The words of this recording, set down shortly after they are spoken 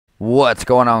What's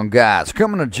going on, guys?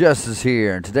 Criminal Justice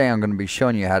here, and today I'm going to be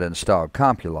showing you how to install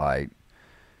CompuLite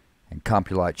and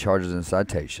CompuLite+Charges and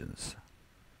Citations.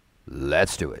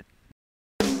 Let's do it.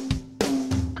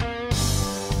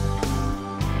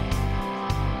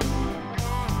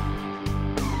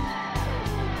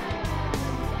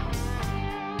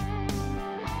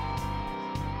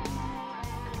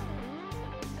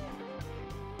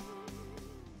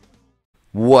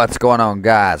 What's going on,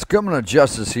 guys? Criminal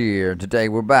Justice here. Today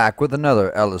we're back with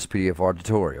another LSPDFR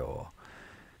tutorial.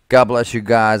 God bless you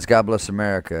guys. God bless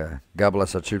America. God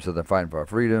bless our troops that are fighting for our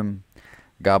freedom.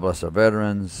 God bless our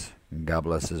veterans. And God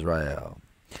bless Israel.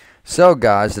 So,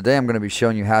 guys, today I'm going to be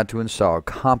showing you how to install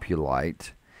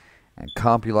CompuLite and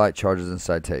CompuLite+Charges and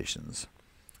Citations.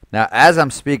 Now, as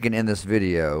I'm speaking in this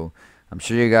video, I'm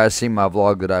sure you guys see my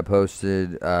vlog that I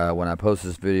posted. When I post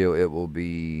this video, it will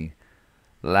be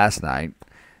last night,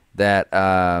 that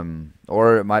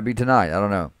or it might be tonight, I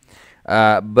don't know,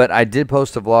 but I did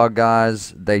post a vlog,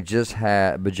 guys. They just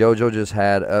had Bejoijo just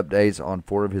had updates on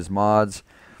 4 of his mods,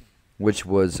 which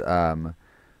was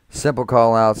simple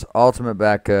callouts, ultimate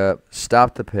backup,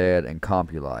 stop the ped, and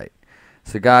CompuLite.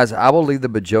 So guys, I will leave the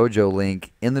Bejoijo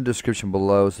link in the description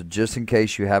below, so just in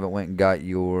case you haven't went and got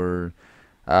your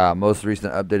most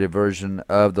recent updated version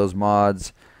of those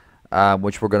mods,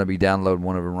 which we're going to be downloading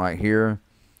one of them right here.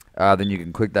 Then you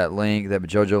can click that link, that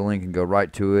Bejoijo link, and go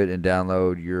right to it and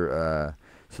download your,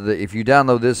 so that if you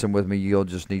download this one with me, you'll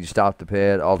just need to stop the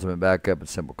ped, ultimate backup, and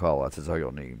simple callouts. That's all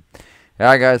you'll need.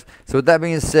 Alright, guys, so with that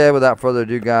being said, without further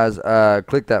ado, guys,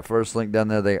 click that first link down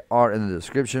there. They are in the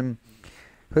description.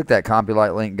 Click that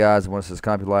CompuLite link, guys, and once it says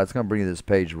CompuLite, it's going to bring you this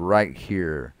page right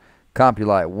here.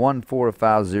 CompuLite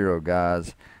 1450,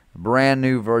 guys. Brand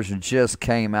new version just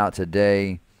came out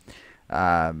today.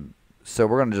 So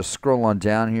we're going to just scroll on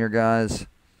down here, guys,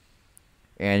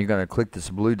 and you're going to click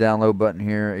this blue download button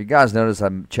here. You guys notice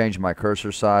I'm changing my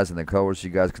cursor size and the color so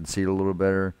you guys can see it a little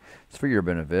better. It's for your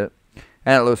benefit,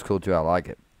 and it looks cool too. I like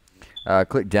it.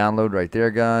 Click download right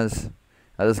there, guys.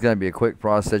 This is going to be a quick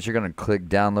process. You're going to click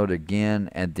download again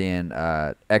and then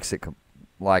exit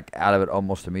like out of it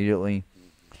almost immediately,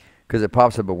 because it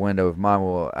pops up a window. If mine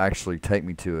will actually take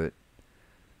me to it.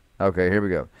 Okay, here we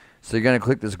go. So you're going to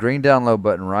click this green download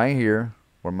button right here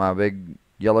where my big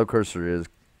yellow cursor is.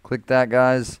 Click that,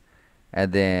 guys,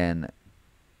 and then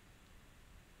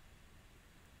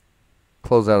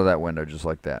close out of that window just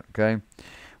like that, okay?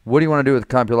 What do you want to do with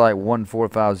CompuLite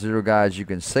 1450, guys? You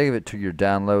can save it to your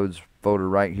downloads folder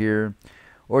right here,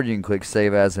 or you can click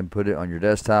Save As and put it on your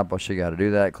desktop. I'll show you how to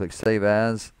do that. Click Save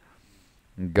As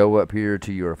and go up here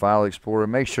to your File Explorer.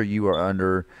 Make sure you are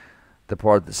under the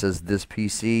part that says this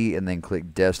PC, and then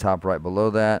click desktop right below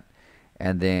that,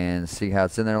 and then see how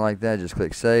it's in there like that. Just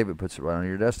click save. It puts it right on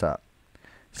your desktop.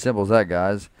 Simple as that,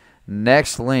 guys.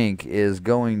 Next link is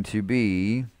going to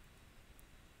be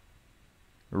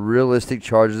realistic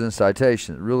charges and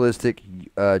citations. Realistic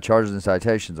charges and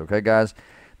citations. Okay, guys.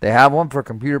 They have one for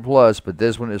Computer Plus, but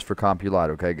this one is for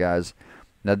CompuLite. Okay, guys.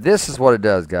 Now this is what it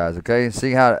does, guys. Okay,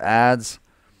 see how it adds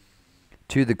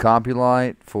to the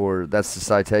CompuLite for, that's the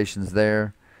citations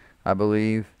there, I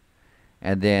believe,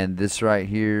 and then this right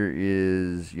here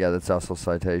is, yeah, that's also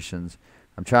citations.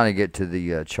 I'm trying to get to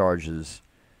the charges,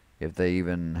 if they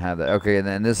even have that. Okay, and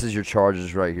then this is your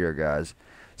charges right here, guys.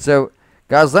 So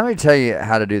guys, let me tell you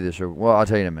how to do this. Well, I'll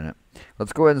tell you in a minute.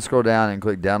 Let's go ahead and scroll down and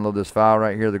click download this file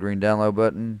right here, the green download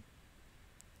button.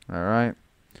 Alright,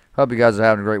 hope you guys are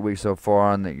having a great week so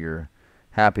far, and that you're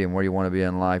happy and where you want to be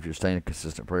in life. You're staying in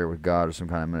consistent prayer with God or some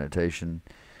kind of meditation.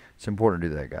 It's important to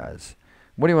do that, guys.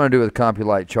 What do you want to do with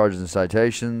CompuLite charges and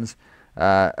citations?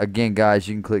 Again, guys,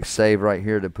 you can click save right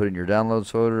here to put in your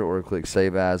downloads folder, or click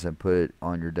save as and put it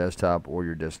on your desktop or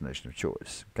your destination of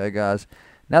choice. Okay, guys.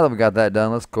 Now that we got that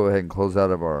done, let's go ahead and close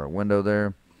out of our window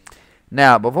there.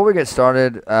 Now, before we get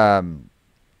started,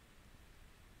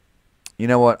 you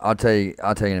know what? I'll tell you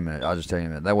in a minute. I'll just tell you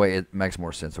in a minute. That way it makes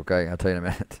more sense, okay? I'll tell you in a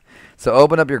minute. So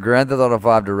open up your Grand Theft Auto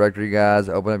 5 directory, guys.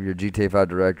 Open up your GTA 5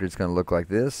 directory. It's going to look like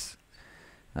this.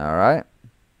 Alright.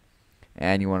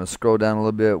 And you want to scroll down a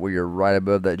little bit where you're right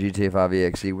above that GTA 5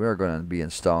 EXE. We're going to be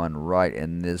installing right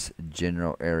in this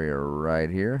general area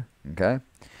right here. Okay?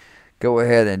 Go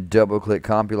ahead and double click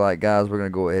CompuLite, guys. We're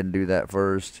going to go ahead and do that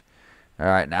first.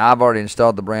 Alright, now I've already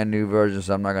installed the brand new version,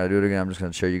 so I'm not going to do it again. I'm just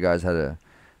going to show you guys how to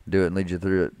do it and lead you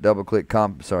through it. Double click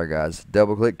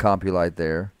CompuLite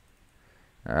there.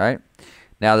 Alright.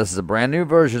 Now this is a brand new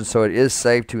version, so it is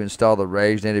safe to install the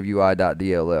Rage Native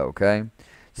UI.dll, okay?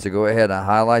 So go ahead and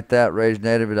highlight that Rage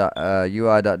Native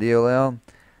UI.dll,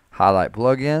 highlight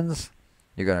plugins.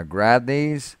 You're going to grab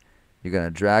these, you're going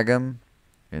to drag them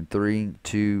In 3,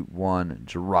 2, 1,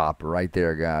 drop right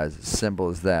there, guys. As simple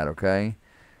as that, okay?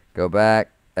 Go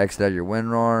back, exit out your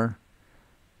WinRAR,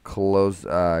 close,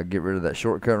 get rid of that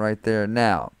shortcut right there.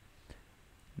 Now,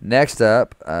 next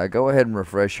up, go ahead and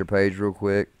refresh your page real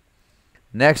quick.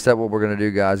 Next up, what we're going to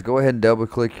do, guys, go ahead and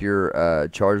double-click your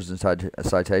charges and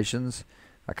citations.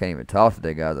 I can't even talk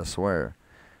today, guys, I swear.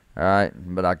 Alright,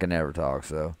 but I can never talk,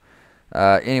 so.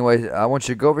 Anyways, I want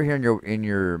you to go over here in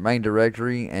your main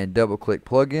directory and double-click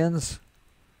plugins.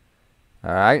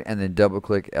 Alright, and then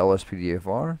double-click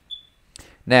LSPDFR.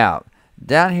 Now,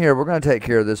 down here, we're going to take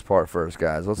care of this part first,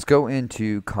 guys. Let's go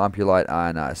into CompuLite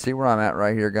INI. See where I'm at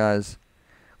right here, guys?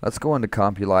 Let's go into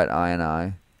CompuLite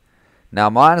INI. Now,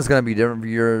 mine is going to be different for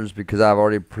yours because I've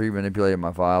already pre-manipulated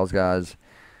my files, guys.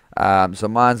 So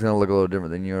mine's going to look a little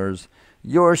different than yours.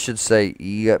 Yours should say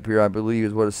E up here, I believe,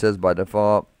 is what it says by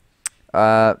default.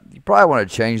 You probably want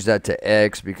to change that to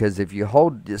X because if you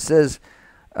hold, it says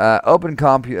open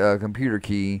computer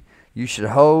key, you should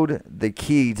hold the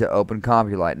key to open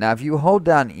CompuLite. Now, if you hold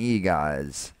down E,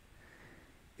 guys,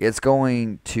 it's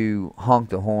going to honk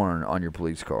the horn on your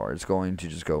police car. It's going to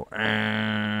just go,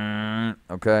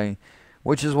 okay?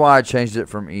 Which is why I changed it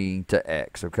from E to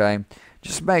X, okay?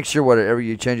 Just make sure whatever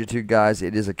you change it to, guys,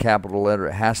 it is a capital letter.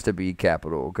 It has to be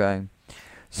capital, okay?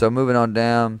 So moving on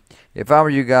down, if I were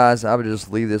you guys, I would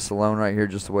just leave this alone right here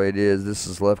just the way it is. This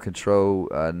is left control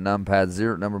number pad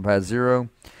 0.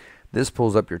 This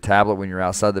pulls up your tablet when you're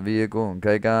outside the vehicle,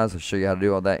 okay, guys? I'll show you how to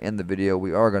do all that in the video.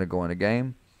 We are going to go in a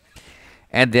game.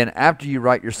 And then after you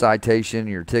write your citation,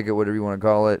 your ticket, whatever you want to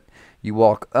call it, you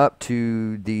walk up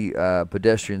to the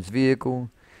pedestrian's vehicle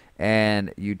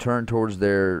and you turn towards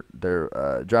their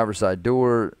driver's side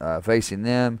door facing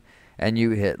them, and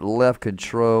you hit left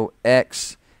control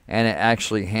X, and it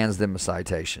actually hands them a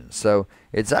citation. So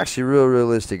it's actually real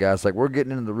realistic, guys. Like, we're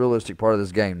getting into the realistic part of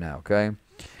this game now, okay?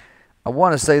 I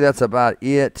want to say that's about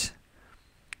it.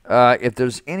 If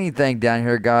there's anything down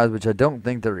here, guys, which I don't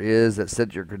think there is, that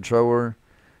set your controller,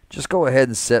 just go ahead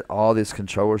and set all this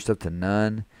controller stuff to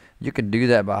none. You can do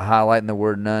that by highlighting the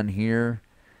word none here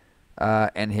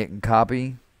and hitting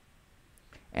copy.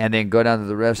 And then go down to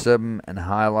the rest of them and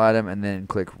highlight them and then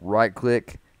click right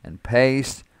click and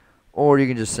paste. Or you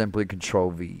can just simply control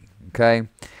V. Okay.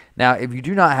 Now, if you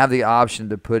do not have the option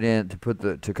to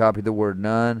to copy the word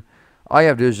none, all you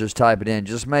have to do is just type it in.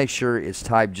 Just make sure it's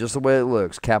typed just the way it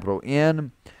looks. Capital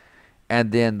N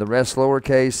and then the rest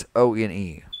lowercase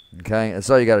O-N-E. Okay, that's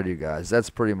all you got to do, guys. That's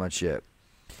pretty much it.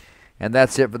 And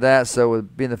that's it for that. So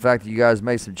with being the fact that you guys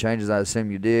made some changes, I assume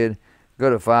you did, go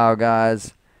to File,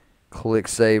 guys, click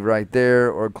Save right there,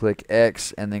 or click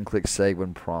X and then click Save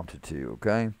when prompted to.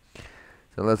 Okay,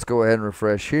 so let's go ahead and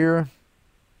refresh here.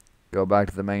 Go back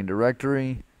to the main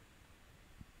directory.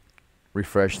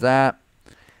 Refresh that.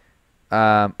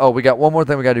 Oh, we got one more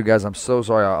thing we got to do, guys. I'm so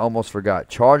sorry. I almost forgot.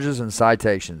 Charges and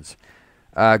citations.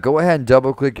 Go ahead and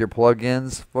double-click your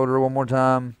plugins folder one more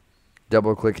time.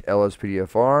 Double-click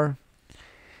LSPDFR.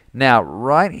 Now,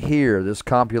 right here, this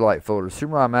CompuLite folder. See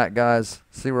where I'm at, guys?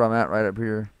 See where I'm at right up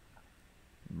here?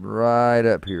 Right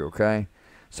up here, okay?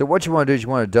 So what you want to do is you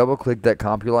want to double-click that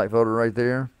CompuLite folder right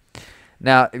there.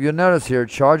 Now, if you'll notice here,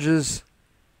 charges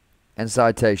and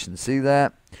citations. See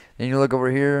that? Then you look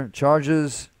over here,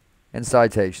 charges and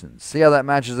citations. See how that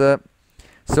matches up?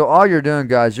 So all you're doing,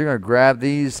 guys, you're going to grab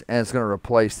these and it's going to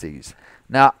replace these.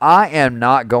 Now, I am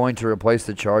not going to replace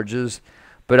the charges,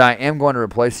 but I am going to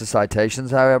replace the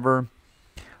citations, however,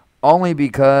 only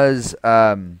because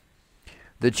the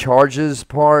charges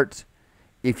part,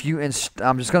 if you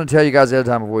I'm just going to tell you guys ahead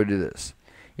of time before we do this.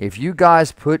 If you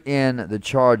guys put in the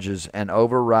charges and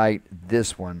overwrite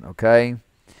this one, okay,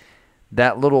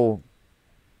 that little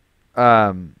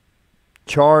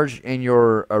charge in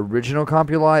your original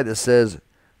CompuLite that says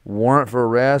warrant for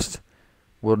arrest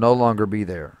will no longer be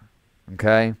there.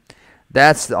 Okay,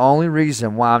 that's the only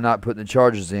reason why I'm not putting the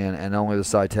charges in and only the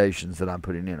citations that I'm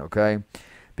putting in. Okay,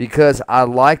 because I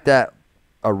like that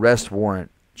arrest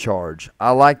warrant charge.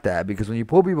 I like that because when you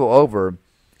pull people over,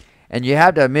 and you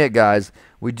have to admit, guys,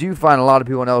 we do find a lot of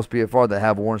people in LSPDFR that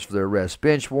have warrants for their arrest,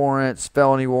 bench warrants,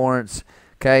 felony warrants.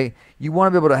 Okay, you want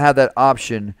to be able to have that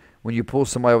option when you pull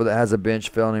somebody over that has a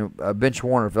bench warrant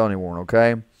or felony warrant.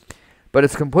 Okay. But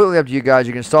it's completely up to you guys.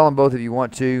 You can install them both if you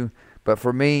want to. But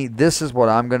for me, this is what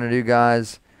I'm going to do,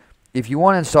 guys. If you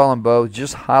want to install them both,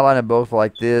 just highlight them both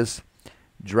like this.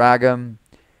 Drag them.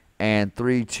 And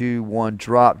 3, 2, 1,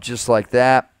 drop just like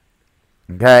that.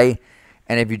 Okay?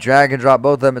 And if you drag and drop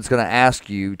both of them, it's going to ask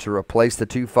you to replace the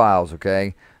two files.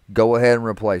 Okay? Go ahead and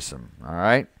replace them.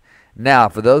 Alright? Now,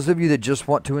 for those of you that just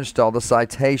want to install the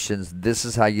citations, this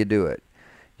is how you do it.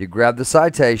 You grab the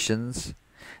citations.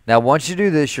 Now, once you do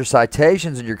this, your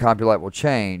citations in your CompuLite will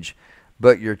change,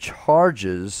 but your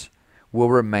charges will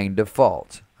remain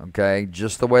default. Okay,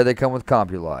 just the way they come with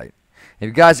CompuLite. If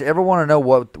you guys ever want to know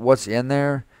what's in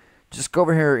there, just go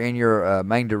over here in your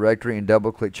main directory and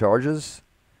double-click charges.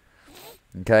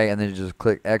 Okay, and then you just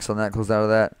click X on that, close out of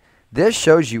that. This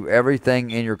shows you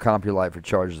everything in your CompuLite for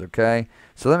charges, okay?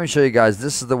 So let me show you guys.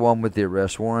 This is the one with the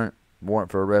arrest warrant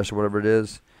for arrest or whatever it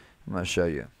is. I'm going to show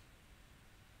you.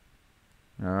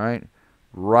 All right,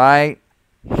 right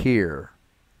here,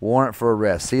 warrant for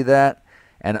arrest. See that?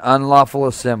 And unlawful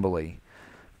assembly.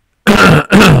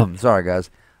 Sorry, guys.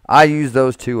 I use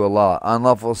those two a lot.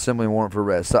 Unlawful assembly and warrant for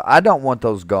arrest. So I don't want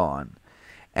those gone.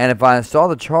 And if I install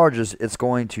the charges, it's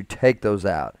going to take those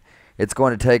out. It's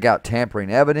going to take out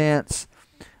tampering evidence,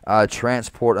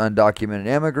 transport undocumented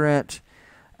immigrant.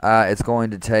 It's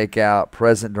going to take out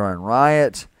present during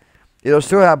riot. It'll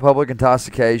still have public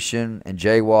intoxication and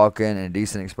jaywalking and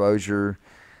indecent exposure.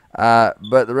 But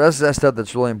the rest of that stuff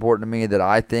that's really important to me that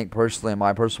I think personally in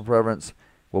my personal preference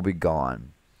will be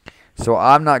gone. So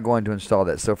I'm not going to install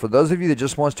that. So for those of you that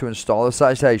just wants to install the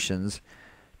citations,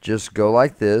 just go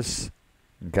like this.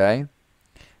 Okay?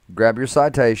 Grab your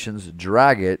citations,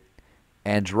 drag it,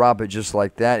 and drop it just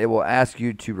like that. It will ask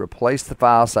you to replace the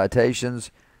file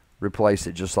citations. Replace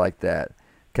it just like that.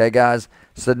 Okay, guys?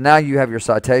 So now you have your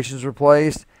citations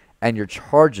replaced, and your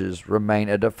charges remain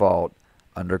a default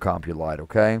under CompuLite,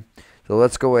 okay? So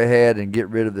let's go ahead and get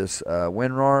rid of this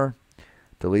WinRAR.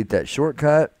 Delete that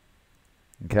shortcut,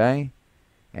 okay?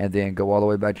 And then go all the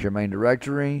way back to your main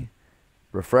directory.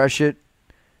 Refresh it.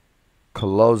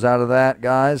 Close out of that,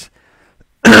 guys.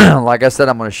 Like I said,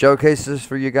 I'm going to showcase this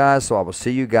for you guys, so I will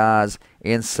see you guys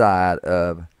inside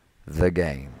of the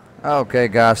game. Okay,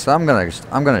 guys, so I'm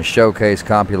gonna showcase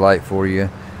CompuLite for you.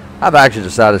 I've actually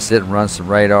decided to sit and run some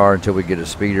radar until we get a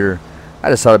speeder.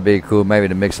 I just thought it'd be cool maybe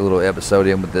to mix a little episode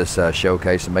in with this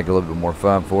showcase and make it a little bit more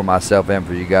fun for myself and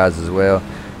for you guys as well.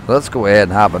 So let's go ahead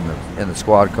and hop in the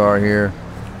squad car here,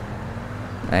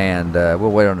 and we'll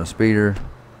wait on the speeder.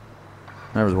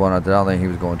 There was one out there. I don't think he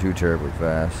was going too terribly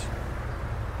fast.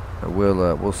 But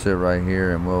we'll sit right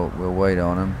here and we'll wait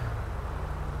on him.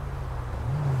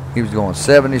 He was going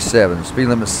 77. Speed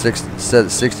limit set at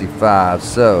 65,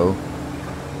 so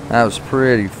that was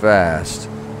pretty fast.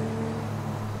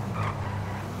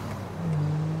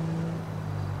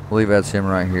 I believe that's him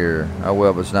right here. Oh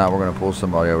well, but it's not. We're gonna pull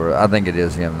somebody over. I think it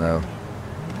is him though.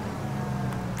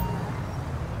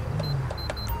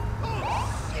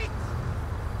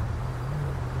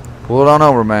 Pull it on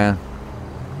over, man.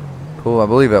 Pull. I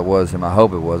believe that was him. I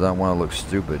hope it was. I don't want to look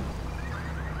stupid.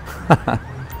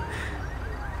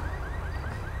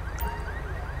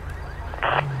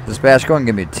 Dispatch, go and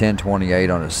give me 1028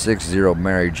 on a 60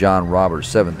 Mary John Robert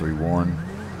 731.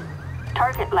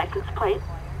 Target license plate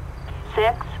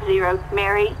 60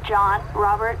 Mary John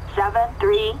Robert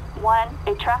 731.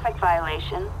 A traffic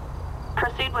violation.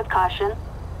 Proceed with caution.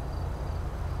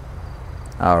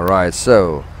 Alright,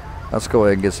 so let's go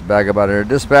ahead and get some backup out of here.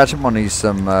 Dispatch, I'm gonna need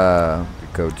some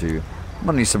code 2. I'm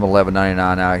gonna need some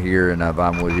 1199 out here in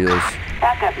Vinewood Hills.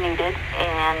 Backup needed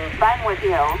in Vinewood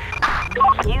Hills.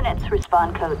 Units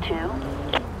respond code 2.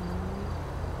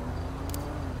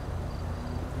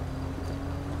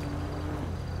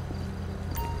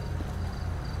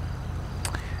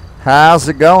 How's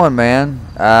it going, man?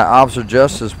 Officer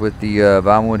Justice with the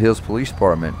Vinewood Hills Police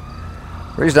Department.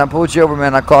 The reason I pulled you over,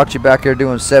 man, I caught you back there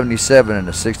doing 77 and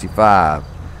a 65.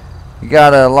 You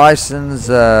got a license,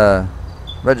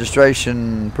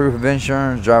 registration, proof of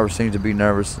insurance. Driver seems to be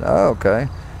nervous. Oh, okay.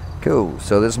 Cool.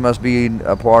 So this must be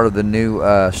a part of the new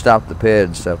Stop the Ped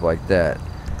and stuff like that.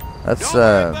 Let's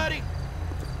let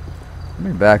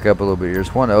me back up a little bit here.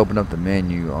 Just want to open up the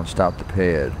menu on Stop the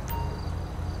Ped.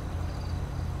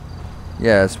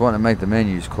 Yeah, it's wanting to make the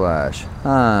menus clash.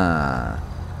 Huh.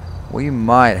 We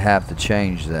might have to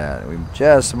change that. We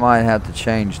just might have to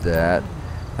change that.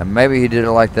 And maybe he did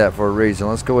it like that for a reason.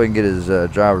 Let's go ahead and get his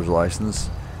driver's license.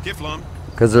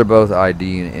 Because they're both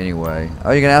ID anyway.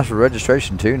 Oh, you can ask for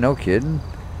registration too? No kidding.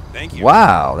 Thank you.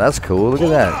 Wow, that's cool. Look at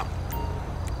that.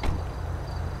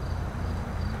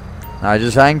 Alright,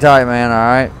 just hang tight, man.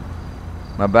 Alright.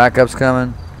 My backup's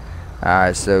coming.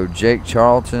 Alright, so Jake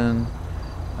Charlton,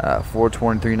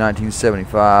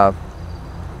 4/23/1975.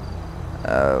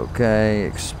 Okay,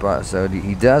 expired. So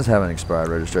he does have an expired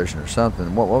registration or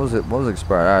something. What was it? What was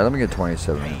expired? Alright, let me get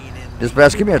 27.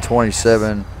 Dispatch, give me a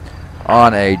 27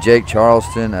 on a Jake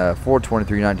Charleston,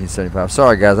 4/23/1975.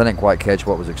 Sorry, guys, I didn't quite catch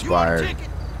what was expired.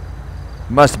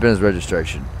 Must have been his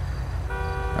registration.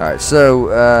 Alright, so,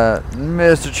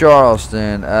 Mr.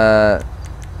 Charleston,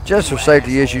 just for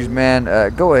safety issues, man,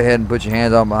 go ahead and put your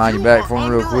hands on behind your back for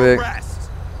me real quick.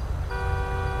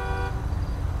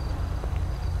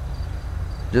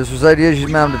 Just for safety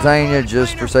issues, man, I'm detaining you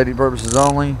just for safety purposes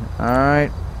only.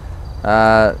 Alright.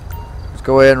 Let's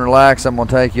go ahead and relax. I'm going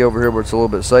to take you over here where it's a little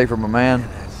bit safer, my man.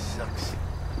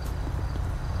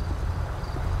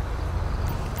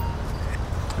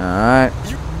 Alright.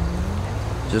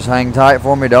 Just hang tight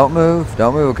for me. Don't move.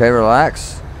 Don't move, okay?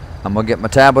 Relax. I'm going to get my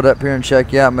tablet up here and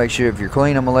check you out. Make sure if you're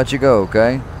clean, I'm going to let you go,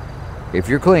 okay? If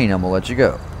you're clean, I'm going to let you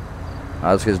go. Alright,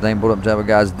 let's get his name pulled up on the tablet,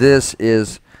 guys. This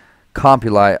is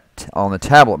CompuLite on the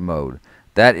tablet mode.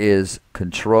 That is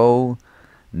control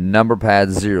number pad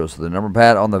 0. So the number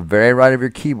pad on the very right of your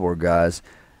keyboard, guys,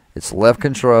 it's left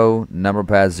control number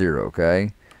pad 0,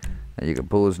 okay? And you can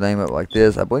pull his name up like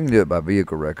this. I believe you can do it by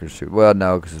vehicle records too. Well,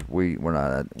 no, because we've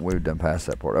done past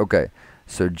that part. Okay,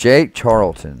 so Jake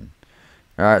Charlton.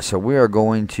 All right, so we are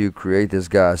going to create this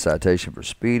guy a citation for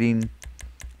speeding.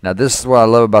 Now this is what I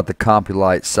love about the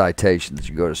CompuLite citations.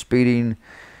 You go to speeding,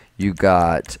 you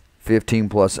got 15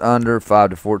 plus under,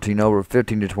 5 to 14 over,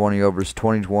 15 to 20 overs,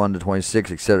 21 to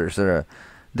 26, etc., etc.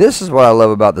 This is what I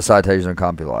love about the citation on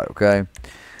CompuLite, okay?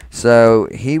 So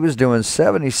he was doing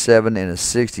 77 and a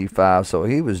 65, so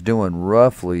he was doing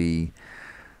roughly,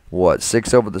 what,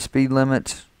 6 over the speed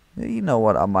limit? You know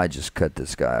what, I might just cut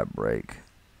this guy a break.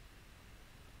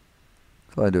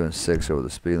 So I'm doing 6 over the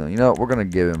speed limit. You know what, we're going to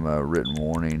give him a written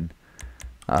warning.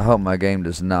 I hope my game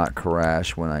does not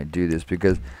crash when I do this,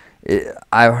 because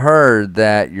I've heard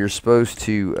that you're supposed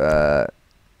to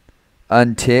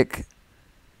untick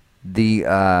the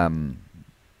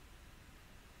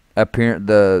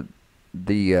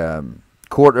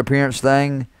court appearance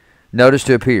thing, notice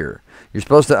to appear. You're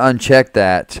supposed to uncheck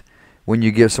that when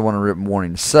you give someone a written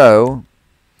warning. So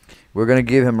we're going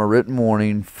to give him a written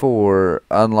warning for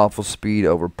unlawful speed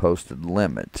over posted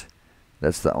limit.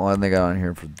 That's the only thing I got on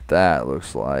here for that,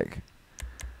 looks like.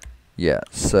 Yeah,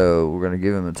 so we're going to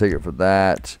give him a ticket for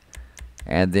that.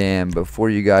 And then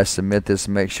before you guys submit this,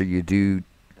 make sure you do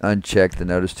uncheck the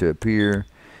notice to appear.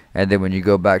 And then when you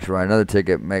go back to write another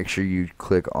ticket, make sure you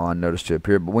click on notice to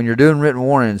appear. But when you're doing written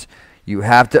warnings, you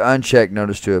have to uncheck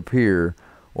notice to appear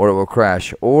or it will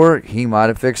crash. Or he might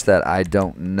have fixed that. I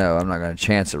don't know. I'm not going to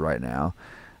chance it right now.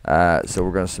 So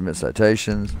we're going to submit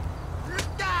citations.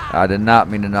 I did not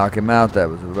mean to knock him out. That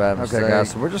was a bad mistake. Okay,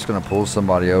 guys, so we're just going to pull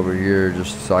somebody over here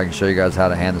just so I can show you guys how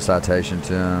to hand the citation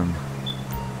to him.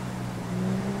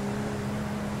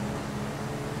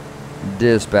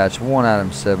 Dispatch 1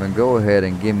 item 7, go ahead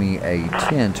and give me a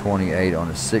 1028 on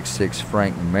a 66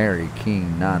 Frank Mary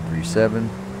King 937.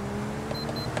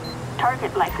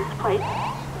 Target license plate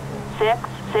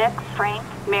 66 Frank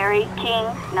Mary King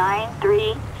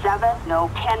 937, no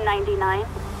 1099.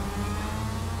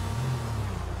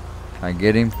 I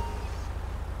get him.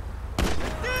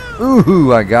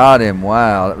 Ooh, I got him.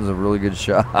 Wow, that was a really good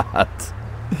shot.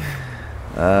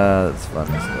 That's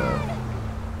funny stuff.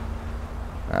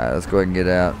 Alright, let's go ahead and get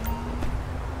out.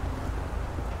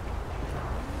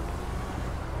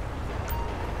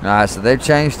 Alright, so they've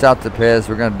changed Stop the Pest.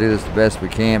 We're going to do this the best we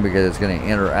can because it's going to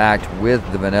interact with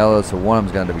the vanilla, so one of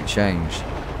them's going to be changed.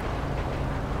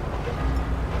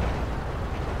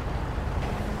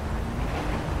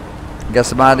 You got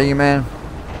some ID, man?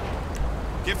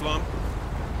 Giflum.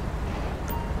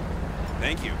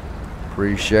 Thank you.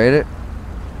 Appreciate it.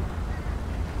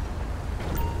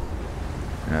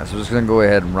 Alright, so we're just going to go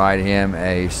ahead and write him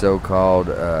a so-called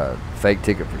fake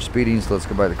ticket for speeding. So let's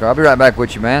go back to the car. I'll be right back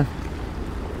with you, man.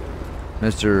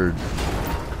 Mr.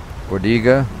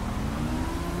 Bordiga.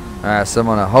 Alright, so I'm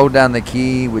going to hold down the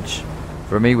key, which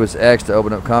for me was X to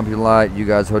open up CompuLite. You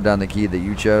guys hold down the key that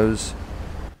you chose.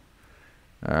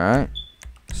 Alright.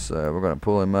 So we're going to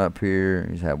pull him up here.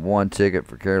 He's had 1 ticket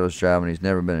for careless driving. He's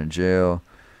never been in jail.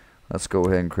 Let's go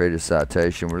ahead and create a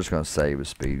citation. We're just going to say he was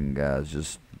speeding, guys,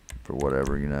 just for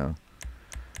whatever, you know.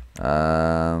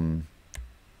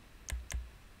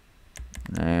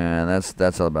 And that's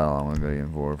about all I'm going to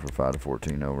go in for 5 to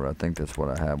 14 over. I think that's what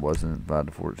I had, wasn't it? 5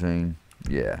 to 14.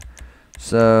 Yeah.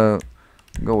 So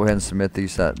go ahead and submit the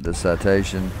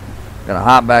citation. Gonna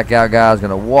hop back out, guys.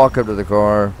 Gonna walk up to the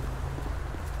car.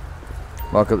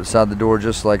 Walk up the side of the door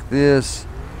just like this.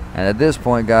 And at this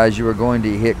point, guys, you are going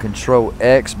to hit Control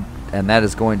X, and that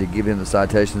is going to give him the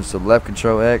citation. So left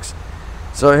Control X.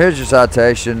 So here's your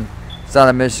citation. It's not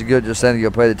a mission good, just saying that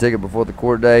you'll pay the ticket before the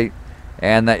court date,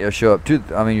 and that you'll show up to.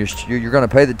 I mean, you're going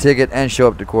to pay the ticket and show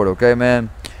up to court, okay, man?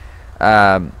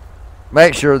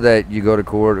 Make sure that you go to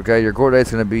court, okay? Your court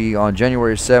date's going to be on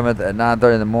January 7th at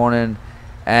 9:30 in the morning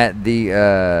at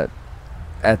the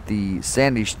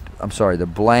the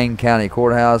Blaine County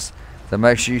Courthouse. It's So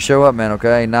make sure you show up, man,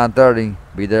 okay? 9:30.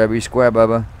 Be there, be square,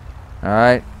 bubba.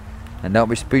 Alright? And don't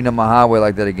be speeding on my highway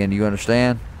like that again. Do you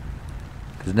understand?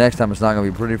 Because next time it's not going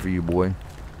to be pretty for you, boy.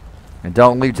 And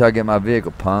don't leave till I get my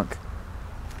vehicle, punk.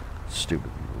 Stupid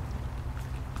people.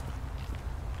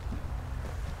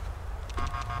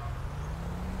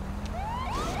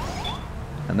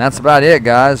 And that's about it,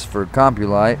 guys, for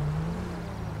CompuLite.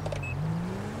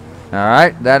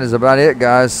 Alright, that is about it,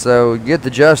 guys. So get the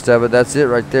gist of it. That's it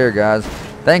right there, guys.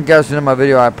 Thank you guys for doing my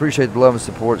video. I appreciate the love and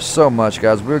support so much,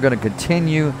 guys. We're going to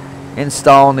continue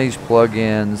installing these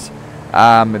plugins.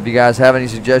 If you guys have any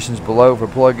suggestions below for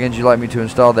plugins you'd like me to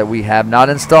install that we have not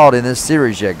installed in this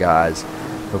series yet, guys,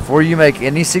 before you make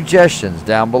any suggestions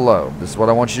down below, this is what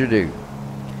I want you to do.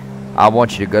 I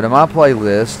want you to go to my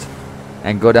playlist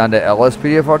and go down to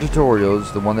LSPDFR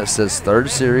Tutorials, the one that says 3rd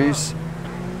Series.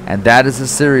 And that is the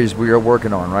series we are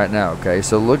working on right now, okay?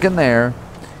 So look in there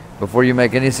before you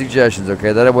make any suggestions,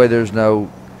 okay? That way there's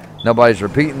nobody's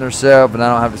repeating themselves, and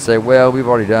I don't have to say, well, we've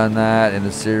already done that in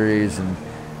the series, and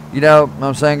you know what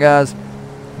I'm saying, guys?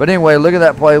 But anyway, look at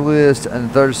that playlist and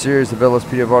the 3rd series of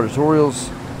LSPDFR Tutorials.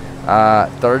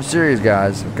 3rd series,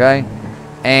 guys, okay?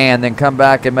 And then come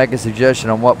back and make a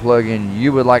suggestion on what plugin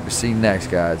you would like to see next,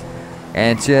 guys.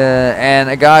 And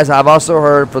guys, I've also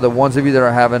heard, for the ones of you that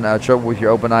are having trouble with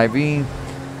your OpenIV,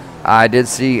 I did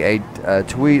see a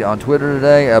tweet on Twitter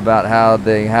today about how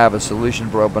they have a solution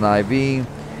for OpenIV,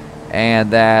 and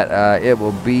that it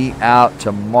will be out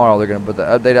tomorrow. They're going to put the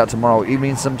update out tomorrow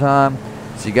evening sometime.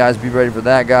 So you guys be ready for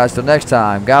that, guys. Till next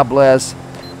time, God bless,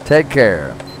 take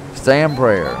care, stay in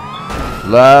prayer,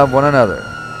 love one another,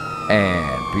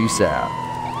 and peace out.